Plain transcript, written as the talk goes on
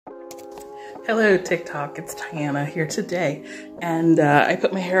Hello TikTok, it's Tiana here today, and I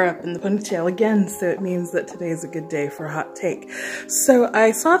put my hair up in the ponytail again, so it means that today is a good day for a hot take. So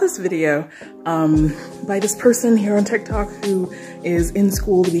I saw this video by this person here on TikTok who is in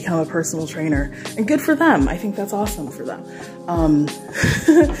school to become a personal trainer, and good for them. I think that's awesome for them.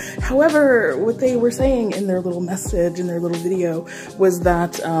 However, what they were saying in their little message, in their little video, was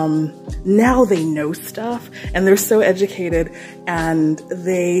that now they know stuff and they're so educated and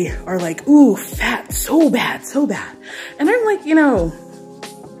they are like, ooh, fat, so bad, so bad. And I'm like, you know,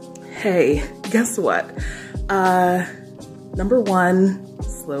 hey, guess what? Number one,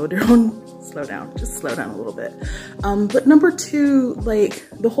 slow down, just slow down a little bit. But number two, like,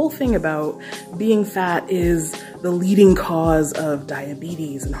 the whole thing about being fat is the leading cause of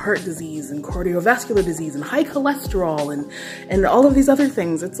diabetes and heart disease and cardiovascular disease and high cholesterol and all of these other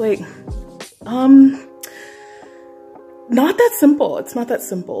things. It's like, not that simple. It's not that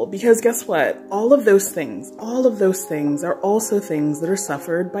simple, because guess what? All of those things are also things that are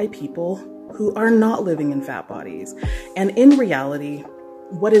suffered by people who are not living in fat bodies. And in reality,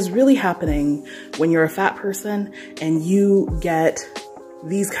 what is really happening when you're a fat person and you get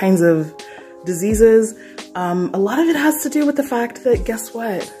these kinds of diseases, a lot of it has to do with the fact that, guess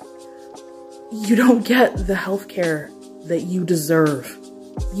what? You don't get the healthcare that you deserve.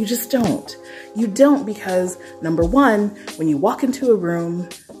 You just don't. You don't, because number one, when you walk into a room,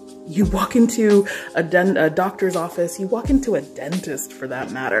 you walk into a doctor's office, you walk into a dentist for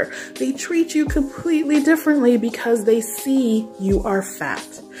that matter, they treat you completely differently because they see you are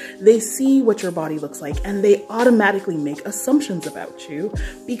fat. They see what your body looks like and they automatically make assumptions about you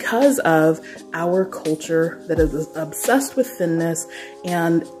because of our culture that is obsessed with thinness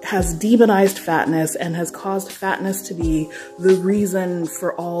and has demonized fatness and has caused fatness to be the reason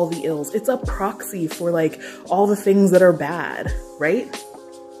for all the ills. It's a proxy for like all the things that are bad, right?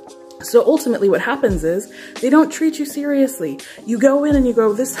 So ultimately what happens is they don't treat you seriously. You go in and you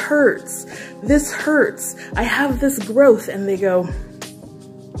go, this hurts, I have this growth, and they go,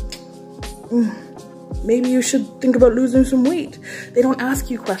 maybe you should think about losing some weight. They don't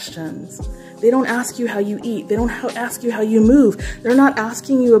ask you questions. They don't ask you how you eat. They don't ask you how you move. They're not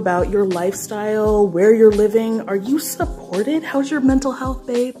asking you about your lifestyle, where you're living. Are you supported? How's your mental health,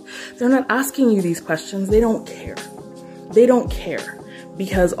 babe? They're not asking you these questions. They don't care. They don't care.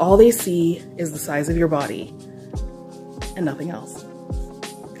 Because all they see is the size of your body and nothing else.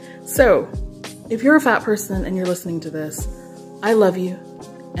 So if you're a fat person and you're listening to this, I love you.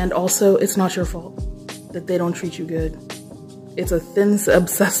 And also, it's not your fault that they don't treat you good. It's a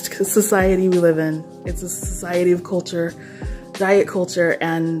thin-obsessed society we live in. It's a society of culture, diet culture,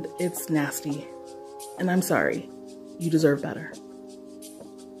 and it's nasty. And I'm sorry. You deserve better.